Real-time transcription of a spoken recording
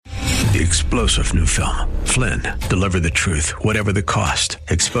the explosive new film, Flynn, Deliver the Truth, Whatever the Cost,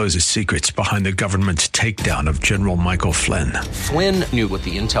 exposes secrets behind the government's takedown of General Michael Flynn. Flynn knew what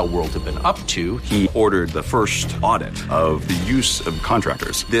the intel world had been up to. He ordered the first audit of the use of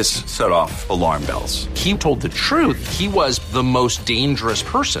contractors. This set off alarm bells. He told the truth. He was the most dangerous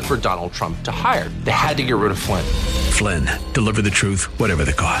person for Donald Trump to hire. They had to get rid of Flynn. Flynn, Deliver the Truth, Whatever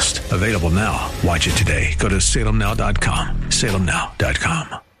the Cost. Available now. Watch it today. Go to salemnow.com.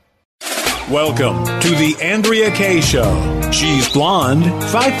 salemnow.com. Welcome to the Andrea Kaye Show. She's blonde,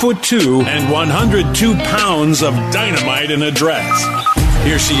 5'2", and 102 pounds of dynamite in a dress.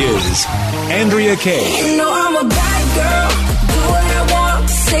 Here she is, Andrea Kaye. You know I'm a bad girl. Do what I want,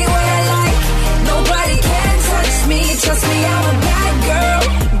 say what I like. Nobody can touch me. Trust me, I'm a bad girl.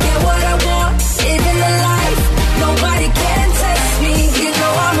 Get what I want, living the life. Nobody can touch me. You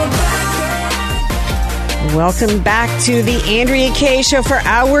know I'm a bad girl. Welcome back to the Andrea Kaye Show for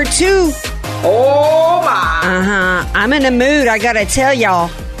Hour 2. Oh, my. I'm in a mood, I gotta tell y'all.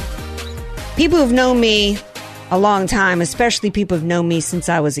 People who've known me a long time, especially people who've known me since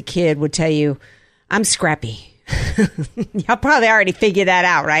I was a kid, would tell you I'm scrappy. Y'all probably already figured that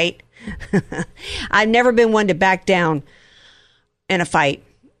out, right? I've never been one to back down in a fight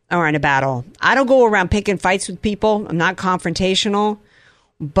or in a battle. I don't go around picking fights with people. I'm not confrontational.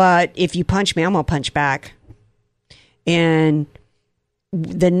 But if you punch me, I'm going to punch back. And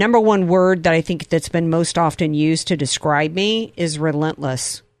the number one word that I think that's been most often used to describe me is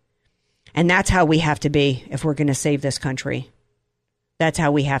relentless. And that's how we have to be if we're going to save this country. That's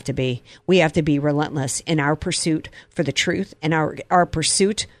how we have to be. We have to be relentless in our pursuit for the truth and our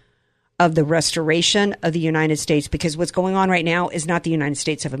pursuit of the restoration of the United States, because what's going on right now is not the United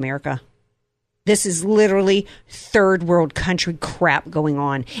States of America. This is literally third world country crap going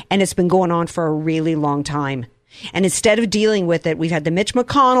on, and it's been going on for a really long time. And instead of dealing with it, we've had the Mitch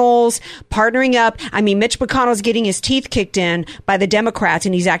McConnells partnering up. I mean, Mitch McConnell's getting his teeth kicked in by the Democrats,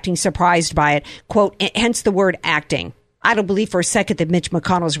 and he's acting surprised by it. Quote, hence the word acting. I don't believe for a second that Mitch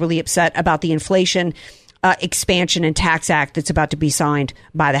McConnell's really upset about the Inflation Expansion and Tax Act that's about to be signed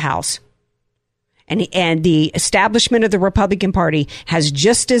by the House. And the establishment of the Republican Party has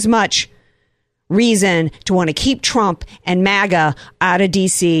just as much reason to want to keep Trump and MAGA out of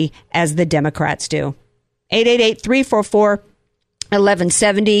D.C. as the Democrats do.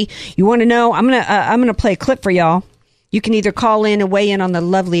 888-344-1170. You want to know? I'm gonna play a clip for y'all. You can either call in and weigh in on the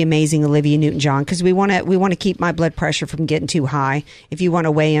lovely, amazing Olivia Newton-John, because we want to keep my blood pressure from getting too high. If you want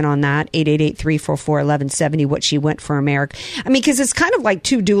to weigh in on that, 888-344-1170, what she went for America. I mean, because it's kind of like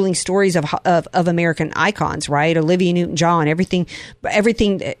two dueling stories of American icons, right? Olivia Newton-John, everything.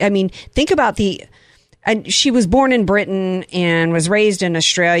 I mean, think about and she was born in Britain and was raised in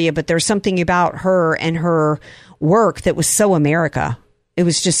Australia, but there's something about her and her work that was so America. It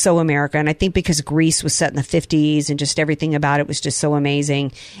was just so America. And I think because Greece was set in the 50s and just everything about it was just so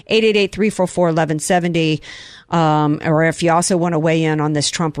amazing. 888-344-1170. Or if you also want to weigh in on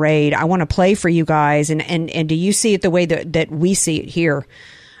this Trump raid, I want to play for you guys. And do you see it the way that we see it here?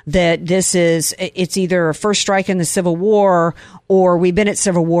 That it's either a first strike in the Civil War, or we've been at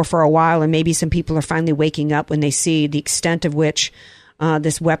Civil War for a while, and maybe some people are finally waking up when they see the extent of which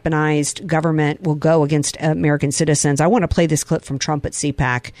this weaponized government will go against American citizens. I want to play this clip from Trump at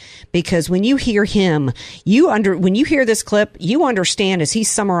CPAC, because when you hear him, when you hear this clip, you understand as he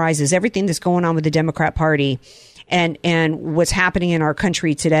summarizes everything that's going on with the Democrat Party and what's happening in our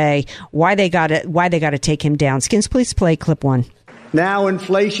country today, why they got to take him down. Skins, please play clip 1. Now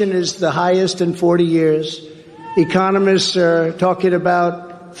inflation is the highest in 40 years. Economists are talking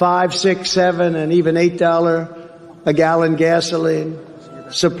about $5, $6, $7, and even $8 a gallon gasoline.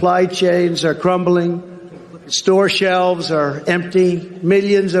 Supply chains are crumbling. Store shelves are empty.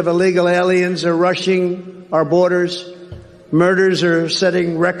 Millions of illegal aliens are rushing our borders. Murders are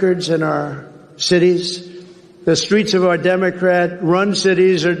setting records in our cities. The streets of our Democrat-run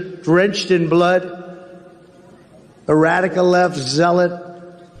cities are drenched in blood. A radical left zealot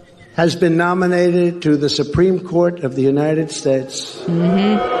has been nominated to the Supreme Court of the United States.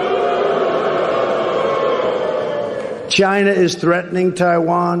 China is threatening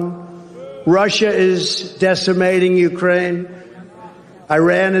Taiwan. Russia is decimating Ukraine.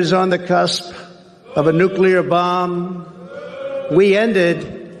 Iran is on the cusp of a nuclear bomb. We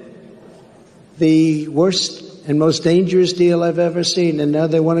ended the worst and most dangerous deal I've ever seen, and now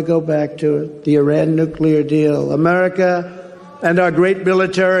they want to go back to it, the Iran nuclear deal. America and our great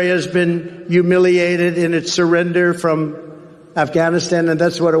military has been humiliated in its surrender from Afghanistan, and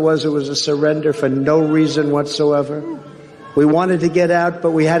that's what it was. It was a surrender for no reason whatsoever. We wanted to get out, but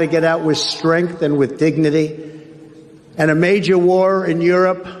we had to get out with strength and with dignity. And a major war in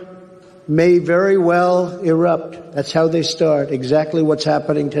Europe may very well erupt. That's how they start. Exactly what's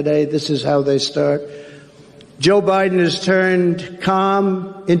happening today. This is how they start. Joe Biden has turned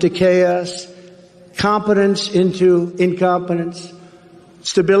calm into chaos, competence into incompetence,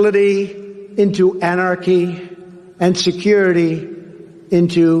 stability into anarchy, and security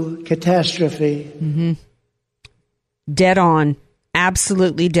into catastrophe. Mm-hmm. Dead on.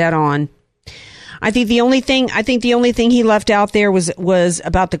 Absolutely dead on. I think the only thing he left out there was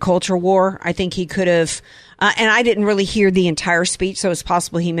about the culture war. I think he could have, and I didn't really hear the entire speech, so it's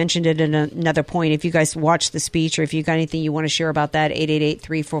possible he mentioned it at another point. If you guys watched the speech, or if you got anything you want to share about that,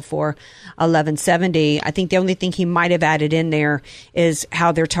 888-344-1170. I think the only thing he might have added in there is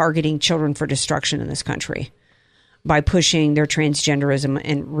how they're targeting children for destruction in this country by pushing their transgenderism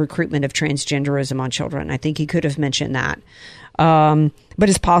and recruitment of transgenderism on children. I think he could have mentioned that. But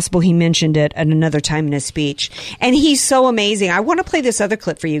it's possible he mentioned it at another time in his speech. And he's so amazing. I want to play this other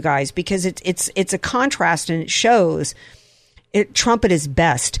clip for you guys because it's a contrast, and it shows Trump at his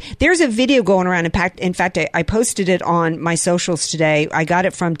best. There's a video going around. In fact, I posted it on my socials today. I got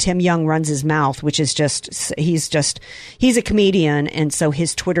it from Tim Young Runs His Mouth, which is he's a comedian. And so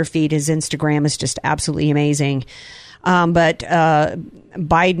his Twitter feed, his Instagram is just absolutely amazing. But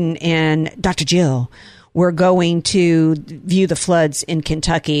Biden and Dr. Jill were going to view the floods in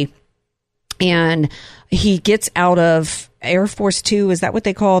Kentucky, and he gets out of Air Force Two. Is that what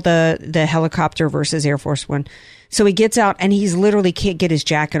they call the helicopter versus Air Force One? So he gets out, and he's literally can't get his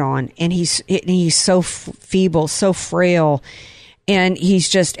jacket on, and he's so feeble, so frail, and he's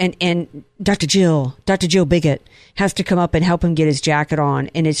just and Dr. Jill Bigot has to come up and help him get his jacket on,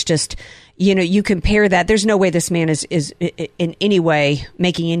 and it's just, you compare that. There's no way this man is in any way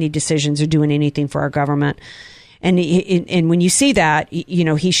making any decisions or doing anything for our government. And when you see that,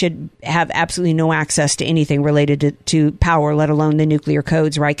 he should have absolutely no access to anything related to power, let alone the nuclear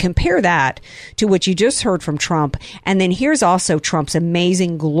codes, right? Compare that to what you just heard from Trump. And then here's also Trump's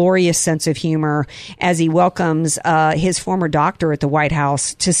amazing, glorious sense of humor as he welcomes his former doctor at the White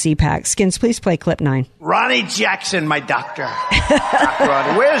House to CPAC. Skins, please play clip 9. Ronnie Jackson, my doctor. Dr.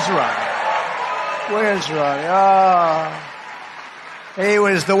 Ronnie. Where's Ronnie? Oh. He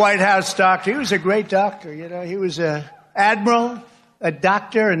was the White House doctor. He was a great doctor. He was an admiral, a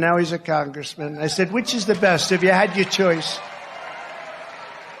doctor, and now he's a congressman. I said, which is the best if you had your choice?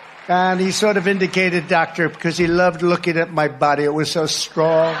 And he sort of indicated doctor because he loved looking at my body. It was so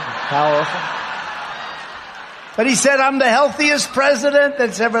strong and powerful. But he said, I'm the healthiest president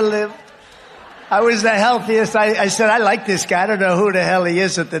that's ever lived. I was the healthiest. I said, I like this guy. I don't know who the hell he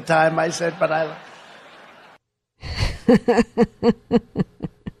is at the time. I said, but I...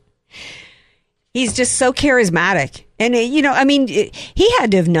 He's just so charismatic. And, he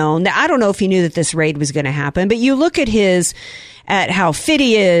had to have known that. I don't know if he knew that this raid was going to happen, but you look at how fit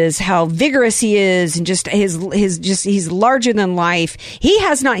he is, how vigorous he is, and just he's larger than life.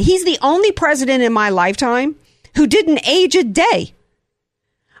 He's the only president in my lifetime who didn't age a day.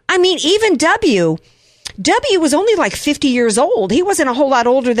 I mean, even W was only like 50 years old. He wasn't a whole lot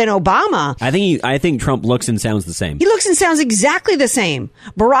older than Obama. I think Trump looks and sounds the same. He looks and sounds exactly the same.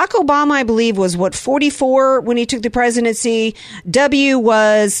 Barack Obama, I believe, was 44 when he took the presidency. W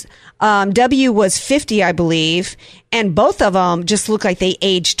was 50, I believe, and both of them just look like they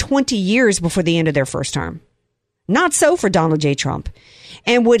aged 20 years before the end of their first term. Not so for Donald J. Trump.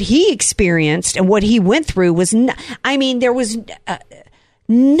 And what he experienced and what he went through was, there was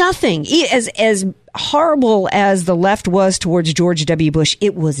nothing. As horrible as the left was towards George W. Bush,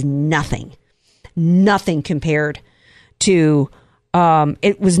 it was nothing compared to,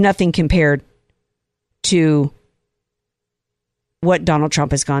 what Donald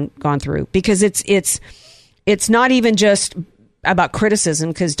Trump has gone through, because it's not even just about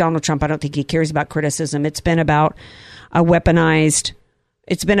criticism, because Donald Trump, I don't think he cares about criticism. It's been about a weaponized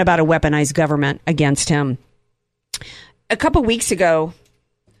government against him. A couple weeks ago,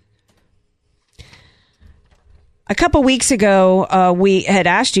 we had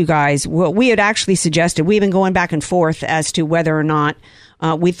asked you guys, we had actually suggested, we've been going back and forth as to whether or not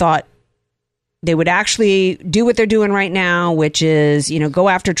we thought they would actually do what they're doing right now, which is, go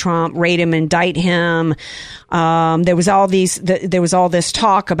after Trump, raid him, indict him. There was all this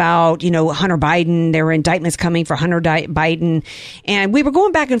talk about, Hunter Biden. There were indictments coming for Hunter Biden. And we were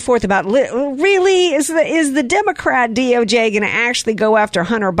going back and forth about, really, is the Democrat DOJ going to actually go after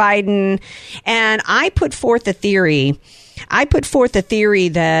Hunter Biden? And I put forth the theory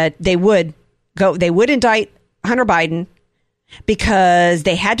that they would indict Hunter Biden, because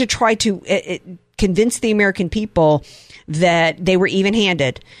they had to try to convince the American people that they were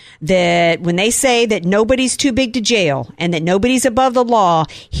even-handed, that when they say that nobody's too big to jail and that nobody's above the law,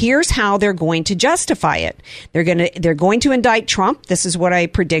 here's how they're going to justify it. They're going to indict Trump. This is what I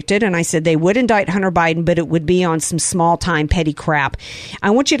predicted, and I said they would indict Hunter Biden, but it would be on some small-time petty crap. I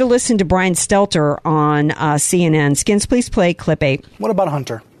want you to listen to Brian Stelter on CNN. Skins, please play clip 8. What about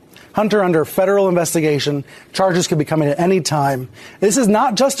Hunter? Hunter under federal investigation. Charges could be coming at any time. This is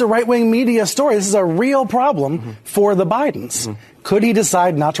not just a right-wing media story. This is a real problem for the Bidens. Could he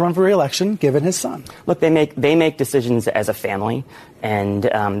decide not to run for re-election given his son? Look, they make decisions as a family, and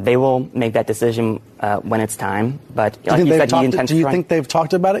they will make that decision when it's time. But like you said, he intends to run. Do you think they've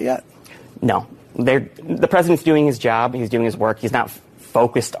talked about it yet? No. The president's doing his job. He's doing his work. He's not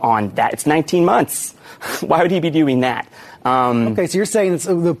focused on that. It's 19 months. Why would he be doing that? Okay, so you're saying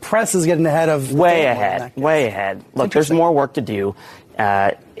the press is getting ahead of... Way ahead. Look, there's more work to do.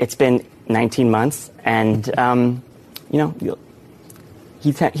 It's been 19 months, and,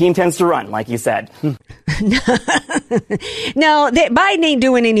 he intends to run, like you said. No, Biden ain't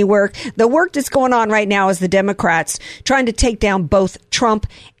doing any work. The work that's going on right now is the Democrats trying to take down both Trump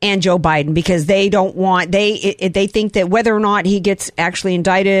and Joe Biden because they don't want, they think that whether or not he gets actually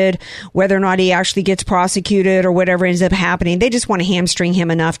indicted, whether or not he actually gets prosecuted or whatever ends up happening, they just want to hamstring him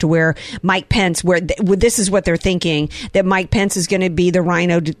enough to where Mike Pence, this is what they're thinking, that Mike Pence is going to be the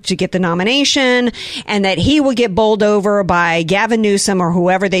rhino to get the nomination and that he will get bowled over by Gavin Newsom or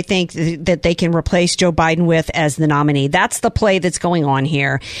whoever they think that they can replace Joe Biden with as the nominee. That's the play that's going on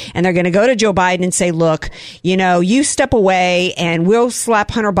here. And they're going to go to Joe Biden and say, look, you step away and we'll slap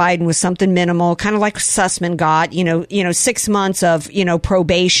Hunter Biden with something minimal, kind of like Sussman got, 6 months of,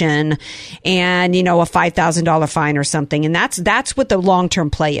 probation and, a $5,000 fine or something. And that's what the long-term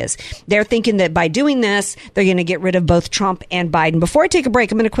play is. They're thinking that by doing this, they're going to get rid of both Trump and Biden. Before I take a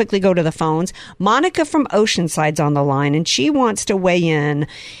break, I'm going to quickly go to the phones. Monica from Oceanside's on the line and she wants to weigh in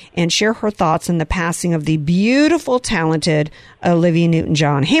and share her thoughts on the passing of the beautiful, talented Olivia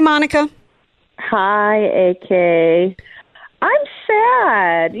Newton-John. Hey, Monica. Hi, AK. I'm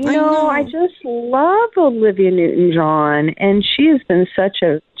sad. I just love Olivia Newton-John, and she's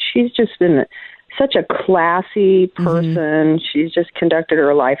just been such a classy person. Mm-hmm. She's just conducted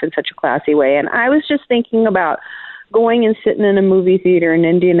her life in such a classy way. And I was just thinking about going and sitting in a movie theater in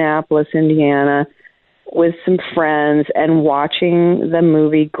Indianapolis, Indiana, with some friends and watching the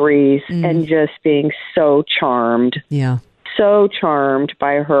movie Grease and just being so charmed. Yeah. So charmed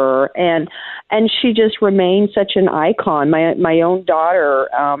by her. And she just remained such an icon. My own daughter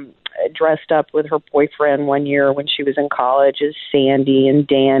dressed up with her boyfriend one year when she was in college as Sandy and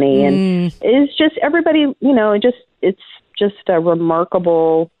Danny. And it's just everybody, it's just a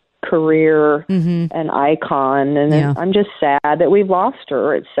remarkable career and icon, and I'm just sad that we've lost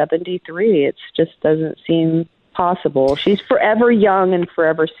her at 73. It just doesn't seem possible. She's forever young and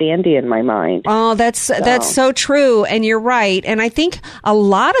forever Sandy in my mind. Oh, that's so true, and you're right. And I think a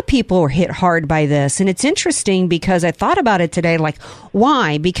lot of people were hit hard by this, and it's interesting because I thought about it today, like,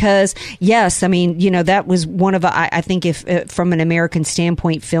 why? Because, yes, I mean, that was one of, I think if from an American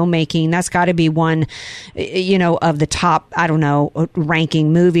standpoint, filmmaking, that's got to be one, of the top, I don't know,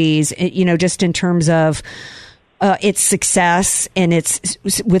 ranking movies, just in terms of its success and its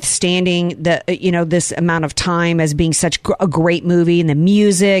withstanding this amount of time as being such a great movie, and the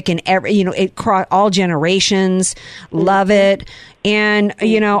music and it all generations love it. And,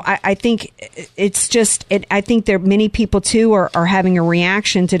 I think it's just, I think there many people too are having a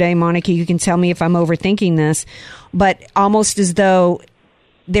reaction today. Monica, you can tell me if I'm overthinking this, but almost as though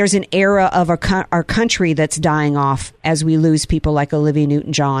there's an era of our country that's dying off as we lose people like Olivia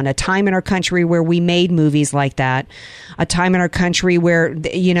Newton-John, a time in our country where we made movies like that, a time in our country where,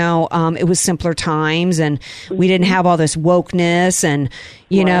 it was simpler times and we didn't have all this wokeness and,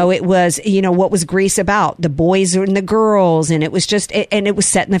 it was, what was Grease about? The boys and the girls. And it was just, and it was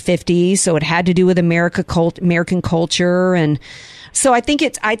set in the 50s. So it had to do with American culture. And so I think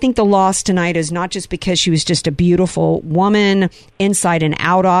the loss tonight is not just because she was just a beautiful woman, inside and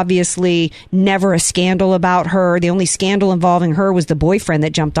out, obviously, never a scandal about her. The only scandal involving her was the boyfriend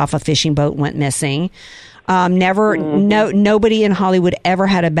that jumped off a fishing boat and went missing. Nobody in Hollywood ever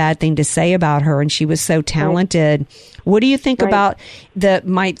had a bad thing to say about her, and she was so talented. Right. What do you think about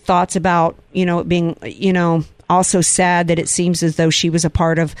my thoughts about, it being, also sad that it seems as though she was a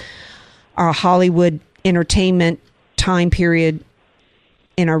part of our Hollywood entertainment time period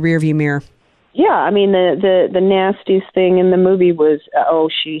in our rearview mirror? Yeah, I mean, the nastiest thing in the movie was,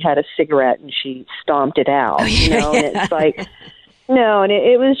 she had a cigarette and she stomped it out, and it's like, no, and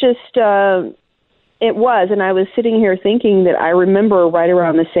it was just, It was, and I was sitting here thinking that I remember right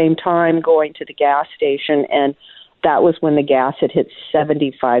around the same time going to the gas station, and that was when the gas had hit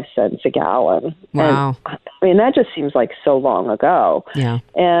 75 cents a gallon. Wow. And, I mean, that just seems like so long ago. Yeah.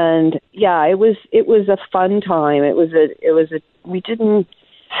 And yeah, it was a fun time. We didn't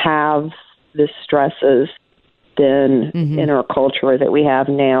have the stresses then in our culture that we have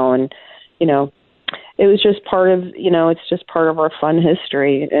now. And, you know, it was just part of, you know, it's just part of our fun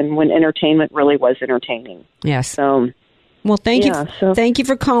history, and when entertainment really was entertaining. Yes. So, well, thank you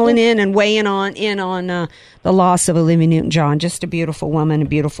for calling in and weighing on the loss of Olivia Newton-John. Just a beautiful woman, a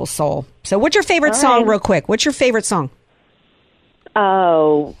beautiful soul. So, what's your favorite song, real quick? What's your favorite song?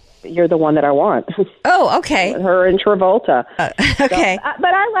 Oh, You're the One That I Want. Oh, okay. Her and Travolta. Okay. So,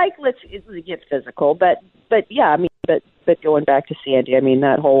 but I like Let's Get Physical. But yeah, I mean, but going back to Sandy, I mean,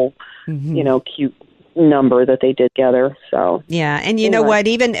 that whole you know, cute number that they did together. So yeah, and you know what,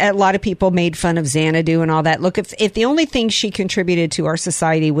 even a lot of people made fun of Xanadu and all that. Look, if the only thing she contributed to our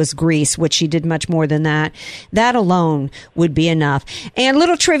society was Grease, which she did much more than that alone would be enough. And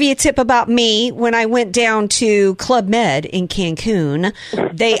little trivia tip about me: when I went down to Club Med in Cancun,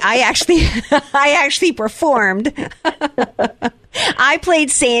 I actually performed. I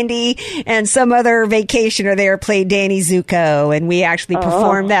played Sandy, and some other vacationer there played Danny Zuko, and we actually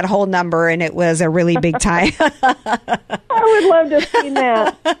performed that whole number, and it was a really big time. I would love to see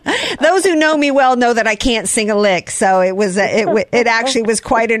that. Those who know me well know that I can't sing a lick, so it actually was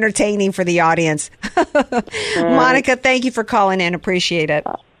quite entertaining for the audience. Monica, thank you for calling in. Appreciate it.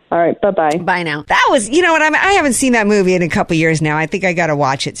 All right, bye-bye. Bye now. That was, you know what, I haven't seen that movie in a couple years now. I think I got to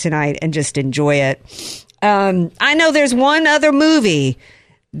watch it tonight and just enjoy it. I know there's one other movie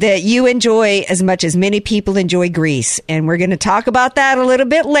that you enjoy as much as many people enjoy Grease. And we're going to talk about that a little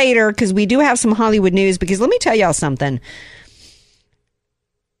bit later, because we do have some Hollywood news. Because let me tell y'all something.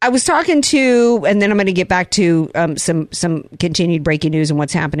 I was talking to, and then I'm going to get back to some continued breaking news and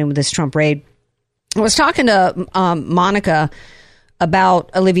what's happening with this Trump raid. I was talking to Monica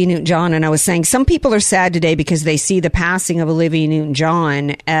about Olivia Newton-John, and I was saying some people are sad today because they see the passing of Olivia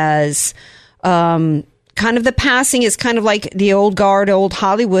Newton-John as kind of the passing is kind of like the old guard, old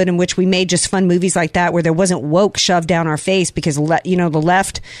Hollywood, in which we made just fun movies like that, where there wasn't woke shoved down our face because, you know, the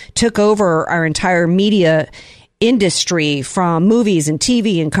left took over our entire media industry, from movies and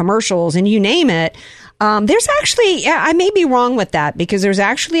TV and commercials and you name it. There's actually, I may be wrong with that, because there's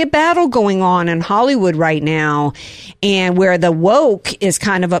actually a battle going on in Hollywood right now, and where the woke is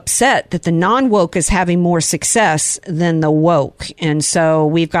kind of upset that the non-woke is having more success than the woke. And so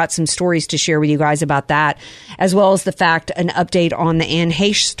we've got some stories to share with you guys about that, as well as an update on the Anne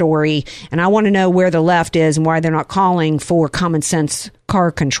Heche story. And I want to know where the left is and why they're not calling for common sense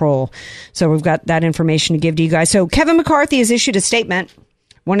car control. So we've got that information to give to you guys. So Kevin McCarthy has issued a statement.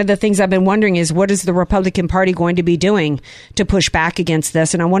 One of the things I've been wondering is, what is the Republican Party going to be doing to push back against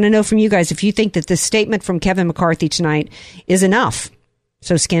this? And I want to know from you guys if you think that this statement from Kevin McCarthy tonight is enough.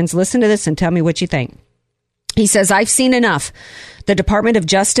 So, Skins, listen to this and tell me what you think. He says, I've seen enough. The Department of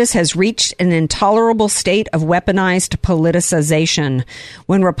Justice has reached an intolerable state of weaponized politicization.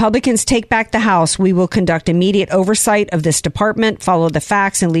 When Republicans take back the House, we will conduct immediate oversight of this department, follow the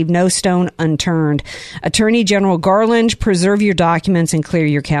facts, and leave no stone unturned. Attorney General Garland, preserve your documents and clear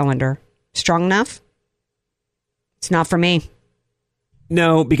your calendar. Strong enough? It's not for me.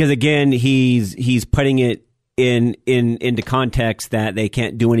 No, because again, he's putting it into context that they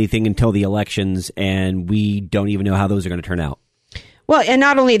can't do anything until the elections, and we don't even know how those are going to turn out. Well, and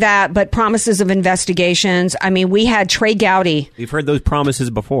not only that, but promises of investigations. I mean, we had Trey Gowdy. We've heard those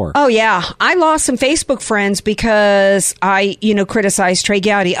promises before. Oh, yeah. I lost some Facebook friends because I, criticized Trey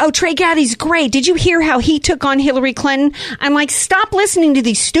Gowdy. Oh, Trey Gowdy's great. Did you hear how he took on Hillary Clinton? I'm like, stop listening to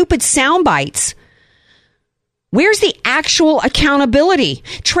these stupid sound bites. Where's the actual accountability?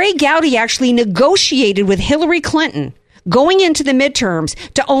 Trey Gowdy actually negotiated with Hillary Clinton going into the midterms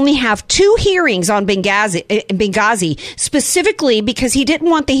to only have 2 hearings on Benghazi, specifically because he didn't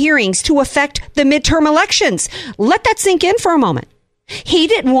want the hearings to affect the midterm elections. Let that sink in for a moment. He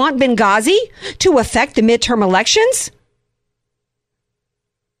didn't want Benghazi to affect the midterm elections.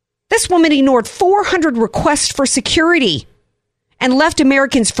 This woman ignored 400 requests for security and left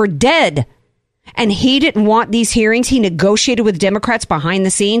Americans for dead. And he didn't want these hearings. He negotiated with Democrats behind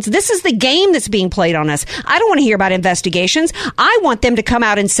the scenes. This is the game that's being played on us. I don't want to hear about investigations. I want them to come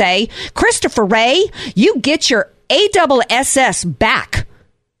out and say, Christopher Wray, you get your ASSS back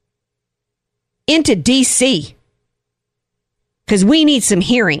into D.C. because we need some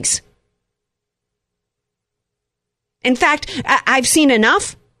hearings. In fact, I've seen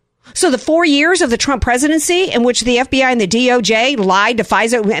enough. So the 4 years of the Trump presidency in which the FBI and the DOJ lied to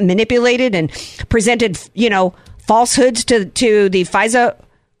FISA and manipulated and presented, falsehoods to the FISA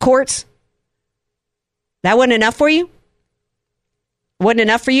courts, that wasn't enough for you? Wasn't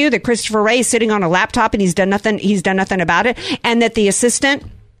enough for you that Christopher Wray is sitting on a laptop and he's done nothing about it, and that the assistant,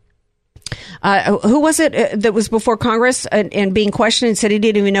 who was it that was before Congress and being questioned and said he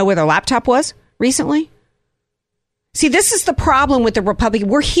didn't even know where their laptop was recently? See, this is the problem with the Republican.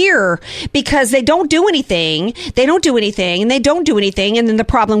 We're here because they don't do anything. They don't do anything, and they don't do anything, and then the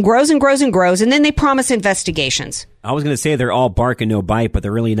problem grows and grows and grows, and then they promise investigations. I was going to say they're all bark and no bite, but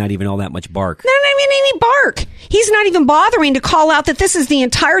they're really not even all that much bark. They're not even any bark. He's not even bothering to call out that this is the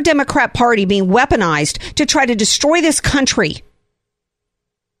entire Democrat Party being weaponized to try to destroy this country,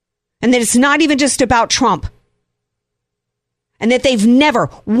 and that it's not even just about Trump. And that they've never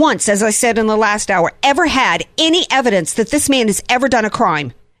once, as I said in the last hour, ever had any evidence that this man has ever done a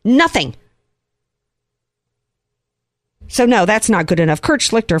crime. Nothing. So no, that's not good enough. Kurt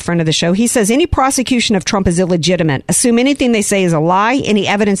Schlichter, a friend of the show, he says any prosecution of Trump is illegitimate. Assume anything they say is a lie, any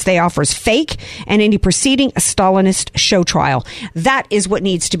evidence they offer is fake, and any proceeding a Stalinist show trial. That is what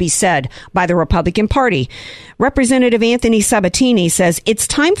needs to be said by the Republican Party. Representative Anthony Sabatini says it's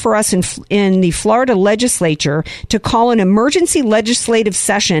time for us in the Florida legislature to call an emergency legislative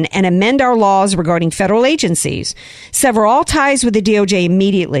session and amend our laws regarding federal agencies. Sever all ties with the DOJ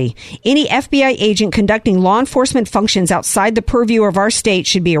immediately. Any FBI agent conducting law enforcement functions outside the purview of our state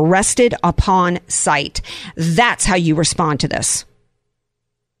should be arrested upon sight. That's how you respond to this.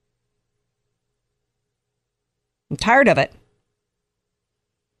 I'm tired of it.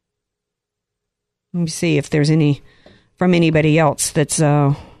 Let me see if there's any from anybody else that's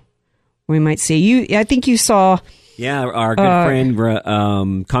we might see. I think you saw. Yeah, our good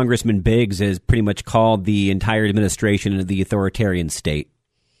friend Congressman Biggs has pretty much called the entire administration the authoritarian state.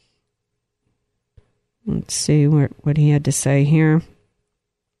 Let's see what he had to say here.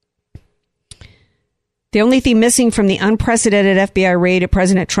 The only thing missing from the unprecedented FBI raid at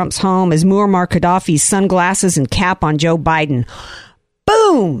President Trump's home is Muammar Gaddafi's sunglasses and cap on Joe Biden.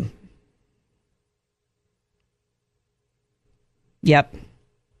 Boom! Yep.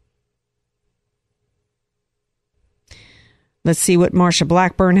 Let's see what Marsha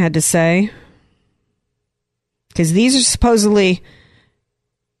Blackburn had to say. Because these are supposedly...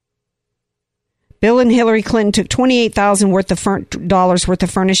 Bill and Hillary Clinton took $28,000 worth of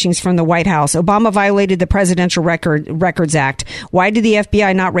furnishings from the White House. Obama violated the Presidential Records Act. Why did the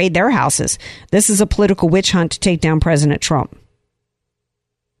FBI not raid their houses? This is a political witch hunt to take down President Trump.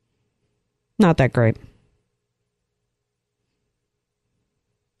 Not that great.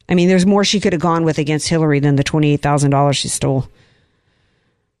 I mean, there's more she could have gone with against Hillary than the $28,000 she stole.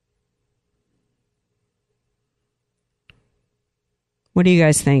 What do you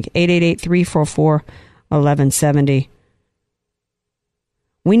guys think? 888-344-1170.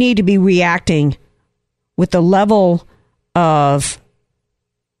 We need to be reacting with the level of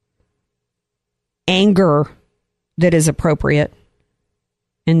anger that is appropriate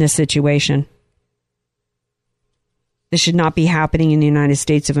in this situation. This should not be happening in the United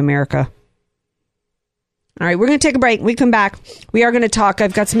States of America. All right, we're going to take a break. When we come back, we are going to talk.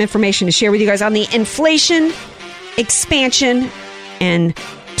 I've got some information to share with you guys on the Inflation Expansion and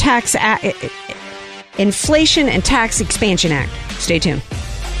Tax Inflation and Tax Expansion Act. Stay tuned.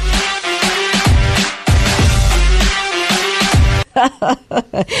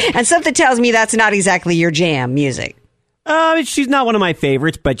 And something tells me that's not exactly your jam music. She's not one of my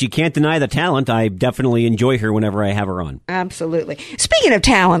favorites, but you can't deny the talent. I definitely enjoy her whenever I have her on. Absolutely. Speaking of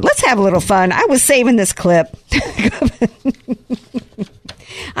talent, let's have a little fun. I was saving this clip.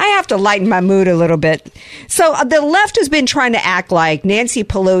 I have to lighten my mood a little bit. So the left has been trying to act like Nancy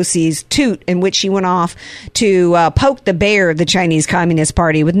Pelosi's toot in which she went off to poke the bear of the Chinese Communist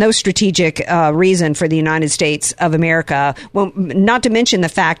Party with no strategic reason for the United States of America. Well, not to mention the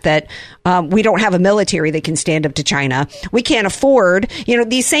fact that we don't have a military that can stand up to China. We can't afford,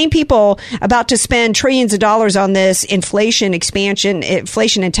 these same people about to spend trillions of dollars on this Inflation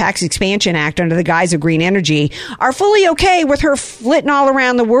and Tax Expansion Act under the guise of green energy are fully okay with her flitting all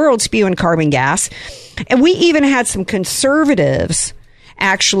around the world spewing carbon gas. And we even had some conservatives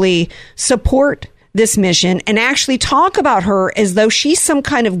actually support this mission and actually talk about her as though she's some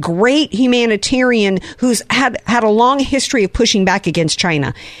kind of great humanitarian who's had a long history of pushing back against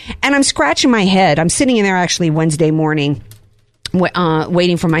China. And I'm scratching my head. I'm sitting in there actually Wednesday morning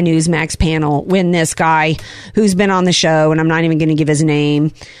waiting for my Newsmax panel when this guy who's been on the show, and I'm not even going to give his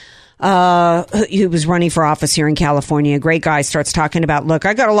name, who was running for office here in California, a great guy, starts talking about, look,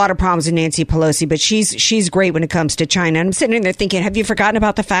 I got a lot of problems with Nancy Pelosi, but she's great when it comes to China. And I'm sitting there thinking, have you forgotten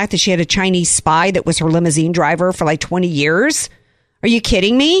about the fact that she had a Chinese spy that was her limousine driver for like 20 years? Are you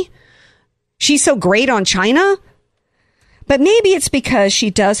kidding me? She's so great on China? But maybe it's because she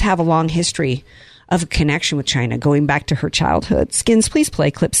does have a long history of a connection with China going back to her childhood. Skins, please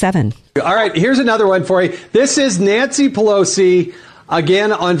play clip 7. All right, here's another one for you. This is Nancy Pelosi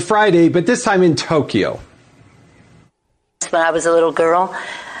again on Friday, but this time in Tokyo. When I was a little girl,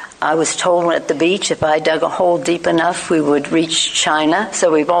 I was told at the beach if I dug a hole deep enough, we would reach China.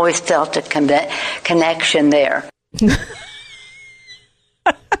 So we've always felt a connection there.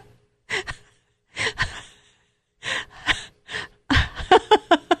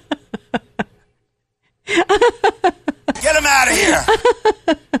 Get him out of here.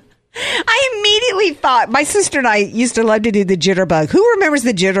 I immediately thought, my sister and I used to love to do the jitterbug. Who remembers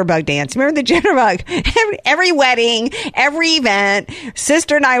the jitterbug dance? Remember the jitterbug? Every wedding, every event,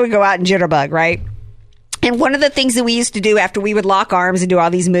 sister and I would go out and jitterbug, right? And one of the things that we used to do after we would lock arms and do all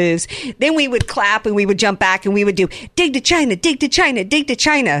these moves, then we would clap and we would jump back and we would do dig to China, dig to China, dig to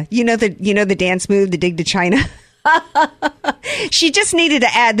China. You know the dance move, the dig to China? She just needed to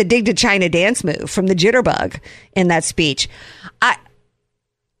add the dig to China dance move from the jitterbug in that speech.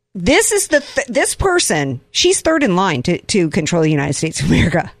 This is this person, she's third in line to control the United States of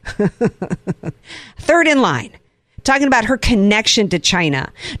America. Third in line. Talking about her connection to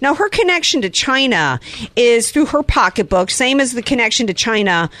China. Now, her connection to China is through her pocketbook, same as the connection to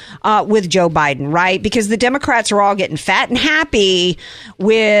China with Joe Biden, right? Because the Democrats are all getting fat and happy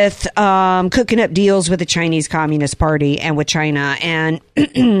with cooking up deals with the Chinese Communist Party and with China. And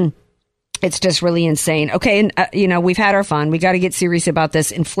it's just really insane. Okay, and, we've had our fun. We got to get serious about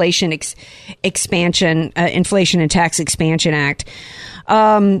this Inflation and Tax Expansion Act.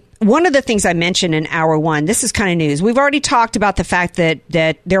 One of the things I mentioned in hour one, this is kind of news. We've already talked about the fact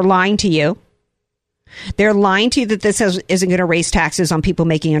that they're lying to you. They're lying to you that this isn't going to raise taxes on people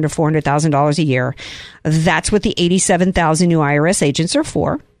making under $400,000 a year. That's what the 87,000 new IRS agents are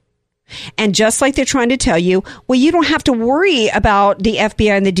for. And just like they're trying to tell you, well, you don't have to worry about the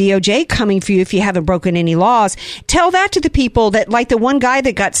FBI and the DOJ coming for you if you haven't broken any laws. Tell that to the people that, like the one guy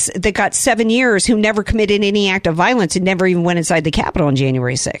that got 7 years who never committed any act of violence and never even went inside the Capitol on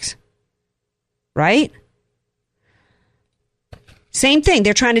January 6th. Right? Same thing.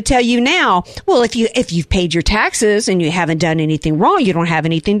 They're trying to tell you now, well, if you've paid your taxes and you haven't done anything wrong, you don't have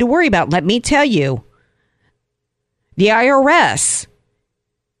anything to worry about. Let me tell you, the IRS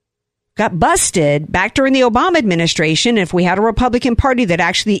got busted back during the Obama administration. If we had a Republican Party that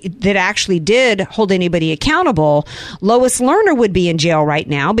actually did hold anybody accountable, Lois Lerner would be in jail right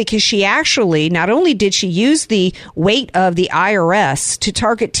now because she actually, not only did she use the weight of the IRS to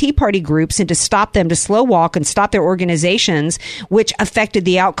target Tea Party groups and to stop them, to slow walk and stop their organizations, which affected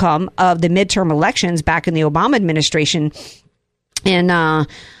the outcome of the midterm elections back in the Obama administration. And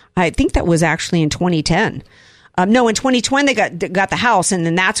I think that was actually in 2010. No, in 2020 they got the House, and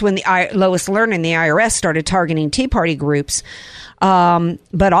then that's when Lois Lerner and the IRS started targeting Tea Party groups.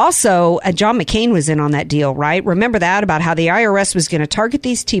 But also, John McCain was in on that deal, right? Remember that, about how the IRS was going to target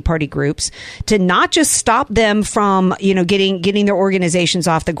these Tea Party groups to not just stop them from, getting their organizations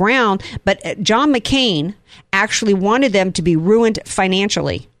off the ground, but John McCain actually wanted them to be ruined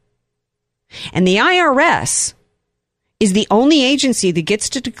financially. And the IRS is the only agency that gets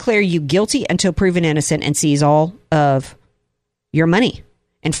to declare you guilty until proven innocent and seize all of your money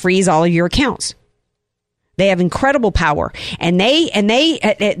and freeze all of your accounts. They have incredible power, and they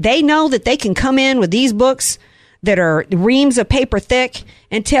know that they can come in with these books that are reams of paper thick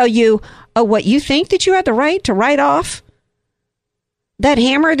and tell you, oh, what, you think that you have the right to write off that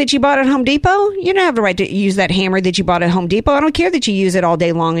hammer that you bought at Home Depot? You don't have the right to use that hammer that you bought at Home Depot. I don't care that you use it all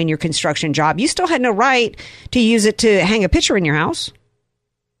day long in your construction job. You still had no right to use it to hang a picture in your house.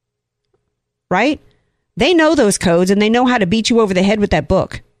 Right? They know those codes, and they know how to beat you over the head with that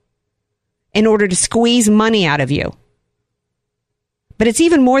book in order to squeeze money out of you. But it's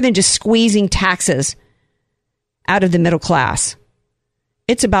even more than just squeezing taxes out of the middle class.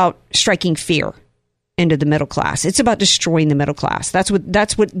 It's about striking fear into the middle class. It's about destroying the middle class. That's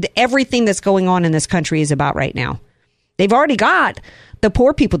what everything that's going on in this country is about right now. They've already got the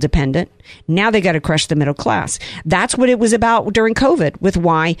poor people dependent. Now they got to crush the middle class. That's what it was about during COVID, with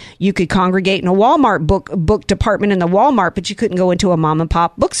why you could congregate in a Walmart book department in the Walmart, but you couldn't go into a mom and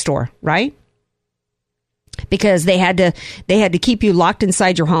pop bookstore, right? Because they had to keep you locked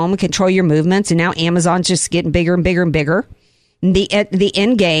inside your home and control your movements. And now Amazon's just getting bigger and bigger and bigger. The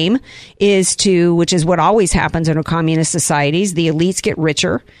end game is which is what always happens under communist societies, the elites get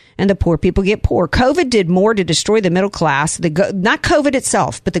richer and the poor people get poor. COVID did more to destroy the middle class, not COVID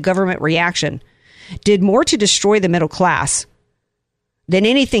itself, but the government reaction did more to destroy the middle class than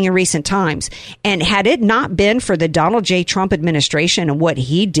anything in recent times. And had it not been for the Donald J. Trump administration and what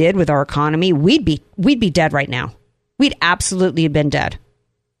he did with our economy, we'd be dead right now. We'd absolutely have been dead.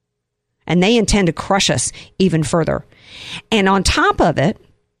 And they intend to crush us even further. And on top of it,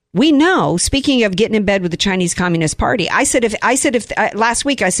 we know, speaking of getting in bed with the Chinese Communist Party, last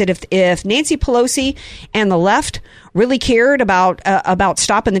week I said if Nancy Pelosi and the left really cared about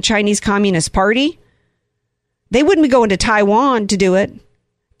stopping the Chinese Communist Party, they wouldn't be going to Taiwan to do it.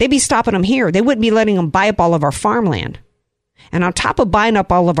 They'd be stopping them here. They wouldn't be letting them buy up all of our farmland. And on top of buying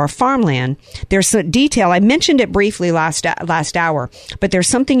up all of our farmland, there's some detail. I mentioned it briefly last hour, but there's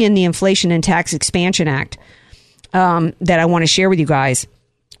something in the Inflation and Tax Expansion Act that I want to share with you guys.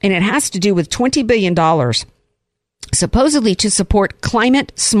 And it has to do with $20 billion, supposedly to support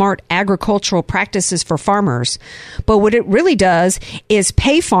climate-smart agricultural practices for farmers. But what it really does is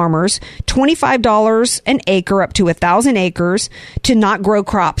pay farmers $25 an acre, up to 1,000 acres, to not grow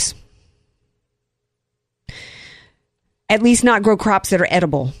crops. At least not grow crops that are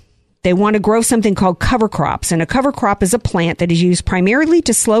edible. They want to grow something called cover crops. And a cover crop is a plant that is used primarily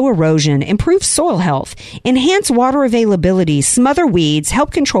to slow erosion, improve soil health, enhance water availability, smother weeds,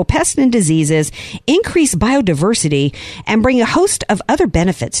 help control pests and diseases, increase biodiversity, and bring a host of other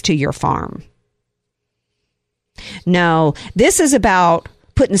benefits to your farm. No, this is about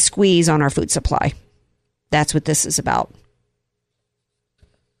putting a squeeze on our food supply. That's what this is about.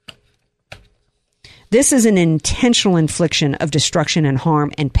 This is an intentional infliction of destruction and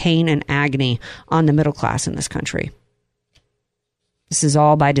harm and pain and agony on the middle class in this country. This is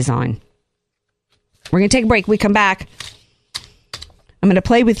all by design. We're going to take a break. We come back. I'm going to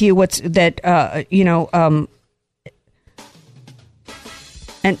play with you an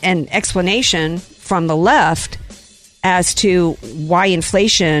explanation from the left as to why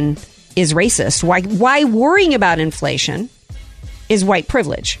inflation is racist. Why worrying about inflation is white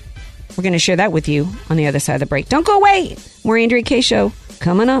privilege. We're going to share that with you on the other side of the break. Don't go away. More Andrea Kaye Show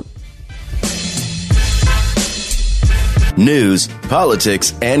coming up. News,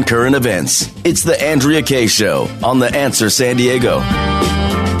 politics, and current events. It's the Andrea Kaye Show on The Answer San Diego.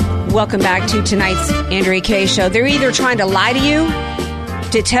 Welcome back to tonight's Andrea Kaye Show. They're either trying to lie to you,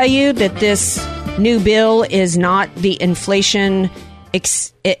 to tell you that this new bill is not the Inflation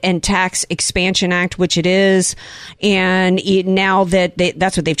and Tax Expansion Act, which it is, and now that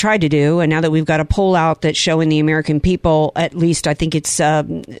that's what they've tried to do, and now that we've got a poll out that's showing the American people, at least I think it's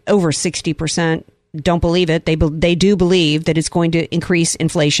over 60%, don't believe it. They do believe that it's going to increase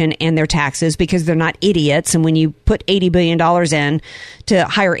inflation and their taxes because they're not idiots. And when you put $80 billion in to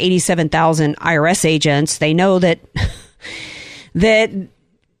hire 87,000 IRS agents, they know that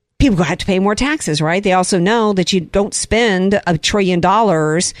people have to pay more taxes, right? They also know that you don't spend $1 trillion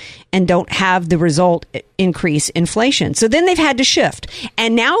and don't have the result increase inflation. So then they've had to shift.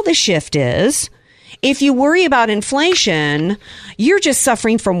 And now the shift is, if you worry about inflation, you're just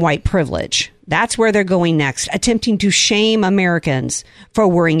suffering from white privilege. That's where they're going next, attempting to shame Americans for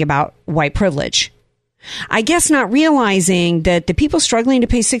worrying about white privilege. I guess not realizing that the people struggling to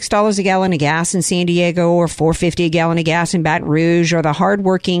pay $6 a gallon of gas in San Diego or $4.50 a gallon of gas in Baton Rouge are the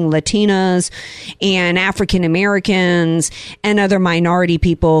hardworking Latinas and African Americans and other minority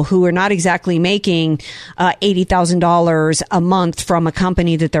people who are not exactly making $80,000 a month from a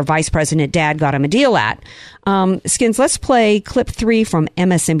company that their vice president dad got him a deal at. Skins, let's play clip 3 from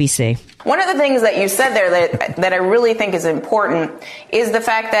MSNBC. One of the things that you said there that I really think is important is the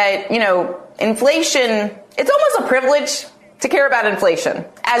fact that, inflation, it's almost a privilege to care about inflation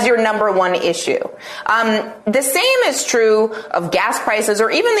as your number one issue. The same is true of gas prices,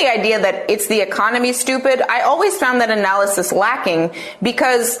 or even the idea that it's the economy stupid. I always found that analysis lacking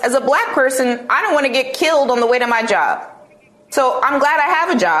because as a black person, I don't want to get killed on the way to my job. So I'm glad I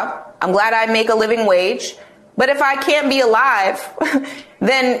have a job. I'm glad I make a living wage. But if I can't be alive,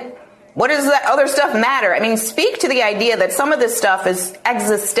 then what does that other stuff matter? I mean, speak to the idea that some of this stuff is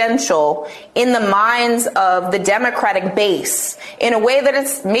existential in the minds of the Democratic base in a way that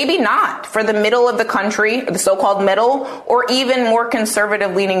it's maybe not for the middle of the country, the so-called middle, or even more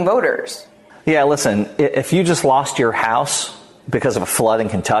conservative-leaning voters. Yeah, listen, if you just lost your house because of a flood in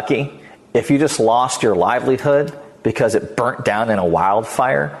Kentucky, if you just lost your livelihood because it burnt down in a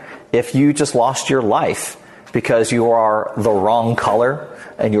wildfire, if you just lost your life because you are the wrong color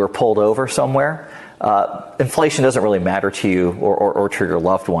and you were pulled over somewhere, inflation doesn't really matter to you or to your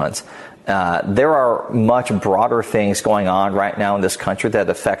loved ones. There are much broader things going on right now in this country that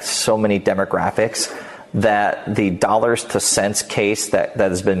affect so many demographics that the dollars to cents case that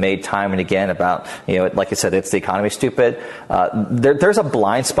has been made time and again about, like I said, it's the economy stupid. There's a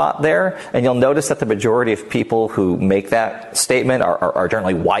blind spot there, and you'll notice that the majority of people who make that statement are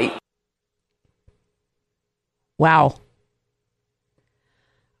generally white. Wow.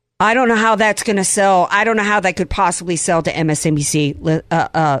 I don't know how that's going to sell. I don't know how that could possibly sell to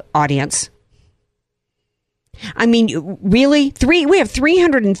MSNBC audience. I mean, really? We have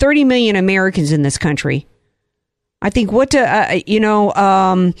 330 million Americans in this country. I think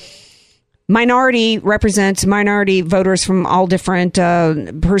minority represents minority voters from all different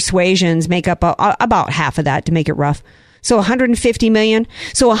persuasions make up about half of that, to make it rough. So 150 million.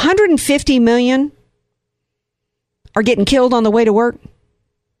 So 150 million are getting killed on the way to work.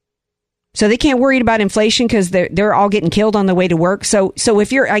 So they can't worry about inflation because they're all getting killed on the way to work. So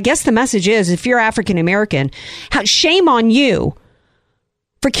if you're, I guess the message is, if you're African American, shame on you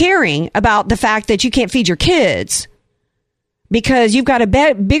for caring about the fact that you can't feed your kids because you've got a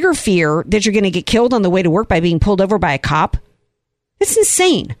bigger fear that you're going to get killed on the way to work by being pulled over by a cop. It's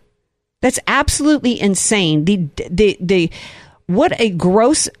insane. That's absolutely insane. What a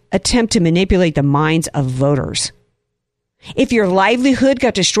gross attempt to manipulate the minds of voters. If your livelihood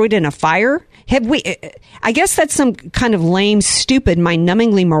got destroyed in a fire, I guess that's some kind of lame, stupid,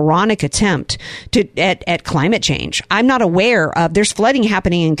 mind-numbingly moronic attempt at climate change. I'm not aware of, there's flooding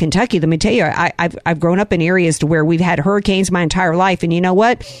happening in Kentucky. Let me tell you, I've grown up in areas to where we've had hurricanes my entire life. And you know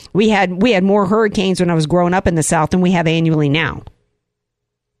what? We had more hurricanes when I was growing up in the South than we have annually now.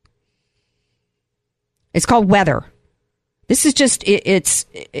 It's called weather. This is just, it's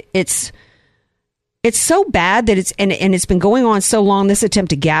so bad that it's been going on so long. This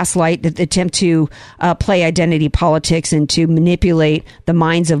attempt to gaslight, the attempt to play identity politics and to manipulate the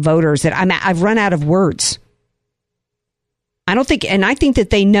minds of voters, that I've run out of words. I think that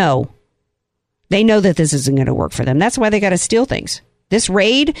they know that this isn't going to work for them. That's why they got to steal things. This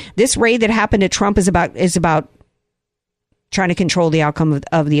raid that happened to Trump is about trying to control the outcome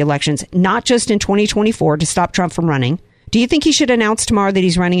of the elections, not just in 2024 to stop Trump from running. Do you think he should announce tomorrow that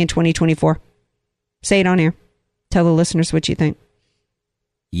he's running in 2024? Say it on air. Tell the listeners what you think.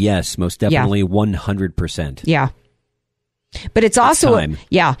 Yes, most definitely, 100%. Yeah. But it's also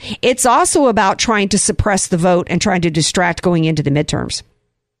it's also about trying to suppress the vote and trying to distract going into the midterms.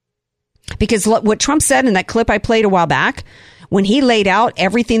 Because what Trump said in that clip I played a while back, when he laid out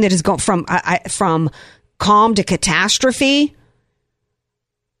everything that has gone from calm to catastrophe,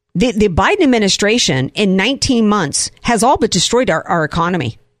 the Biden administration in 19 months has all but destroyed our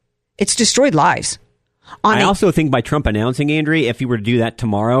economy. It's destroyed lives. I also think by Trump announcing, Andrea, if he were to do that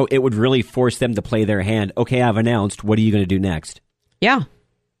tomorrow, it would really force them to play their hand. Okay, I've announced. What are you going to do next? Yeah.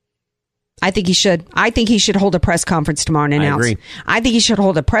 I think he should. I think he should hold a press conference tomorrow and announce. I agree. I think he should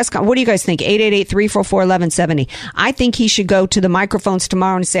hold a press conference. What do you guys think? 888-344-1170. I think he should go to the microphones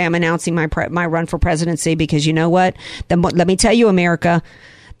tomorrow and say, I'm announcing my run for presidency because you know what? Let me tell you, America,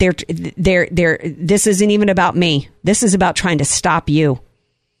 this isn't even about me. This is about trying to stop you.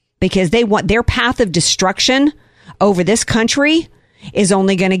 Because they want their path of destruction over this country is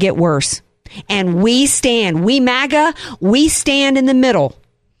only going to get worse. And we MAGA, we stand in the middle.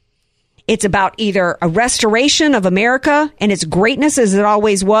 It's about either a restoration of America and its greatness as it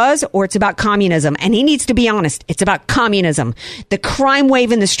always was, or it's about communism. And he needs to be honest. It's about communism. The crime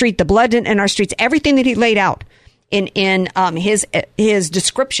wave in the street, the blood in our streets, everything that he laid out in his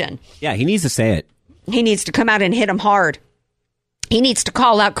description. Yeah, he needs to say it. He needs to come out and hit him hard. He needs to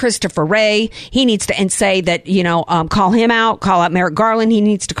call out Christopher Wray. He needs to say that, call him out, call out Merrick Garland. He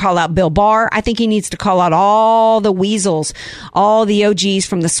needs to call out Bill Barr. I think he needs to call out all the weasels, all the OGs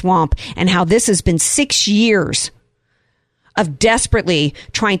from the swamp, and how this has been 6 years of desperately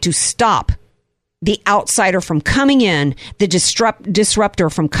trying to stop the outsider from coming in, the disruptor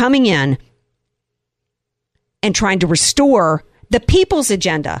from coming in and trying to restore the people's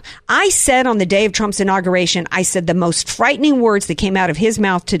agenda. I said on the day of Trump's inauguration, I said the most frightening words that came out of his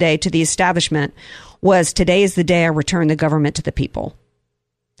mouth today to the establishment was, today is the day I return the government to the people.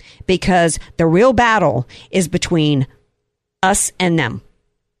 Because the real battle is between us and them.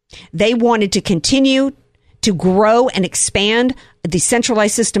 They wanted to continue to grow and expand the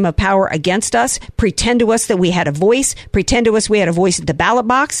centralized system of power against us, pretend to us that we had a voice, pretend to us we had a voice at the ballot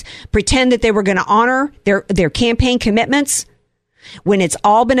box, pretend that they were going to honor their campaign commitments when it's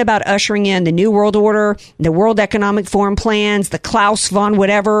all been about ushering in the New World Order, the World Economic Forum plans, the Klaus von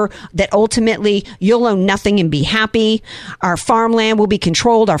whatever, that ultimately you'll own nothing and be happy. Our farmland will be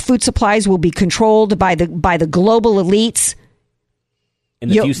controlled. Our food supplies will be controlled by the global elites. In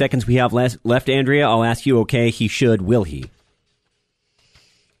the few seconds we have left, Andrea, I'll ask you, okay, he should, will he?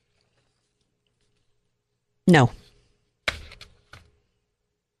 No.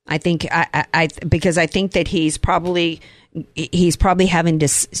 I think because I think that he's probably having to,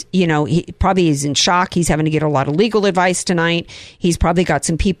 he probably is in shock. He's having to get a lot of legal advice tonight. He's probably got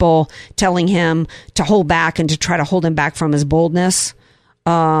some people telling him to hold back and to try to hold him back from his boldness.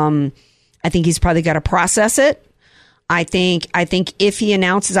 I think he's probably got to process it. I think if he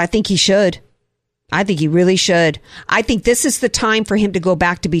announces, I think he should. I think he really should. I think this is the time for him to go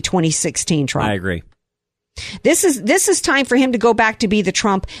back to be 2016 Trump. I agree. This is time for him to go back to be the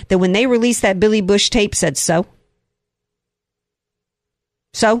Trump that when they released that Billy Bush tape said so.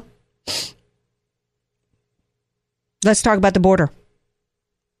 So, let's talk about the border.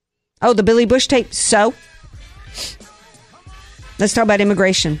 Oh, the Billy Bush tape. So, let's talk about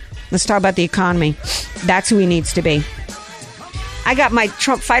immigration. Let's talk about the economy. That's who he needs to be. I got my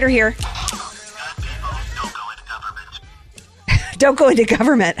Trump fighter here. Don't go into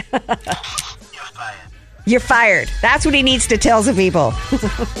government. You're fired. That's what he needs to tell the people.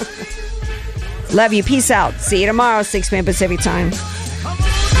 Love you. Peace out. See you tomorrow, 6 p.m. Pacific time.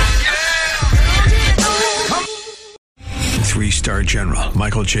 3-star General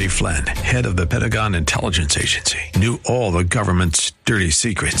Michael J. Flynn, head of the Pentagon Intelligence Agency, knew all the government's dirty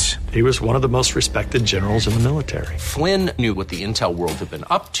secrets. He was one of the most respected generals in the military. Flynn knew what the intel world had been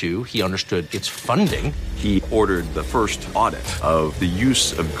up to. He understood its funding. He ordered the first audit of the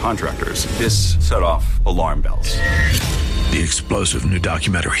use of contractors. This set off alarm bells. The explosive new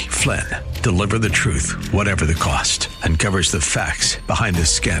documentary, Flynn, Deliver the Truth, Whatever the Cost, uncovers the facts behind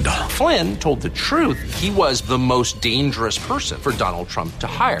this scandal. Flynn told the truth. He was the most dangerous person for Donald Trump to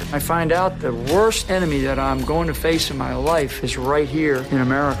hire. I find out the worst enemy that I'm going to face in my life is right here in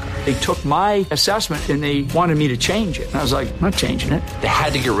America. They took my assessment and they wanted me to change it. And I was like, I'm not changing it. They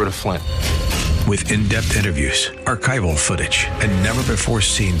had to get rid of Flynn. With in-depth interviews, archival footage, and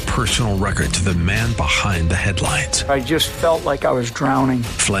never-before-seen personal records of the man behind the headlines. I just felt like I was drowning.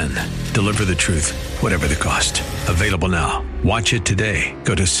 Flynn, Deliver the Truth, Whatever the Cost. Available now. Watch it today.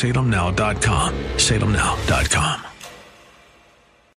 Go to salemnow.com. salemnow.com.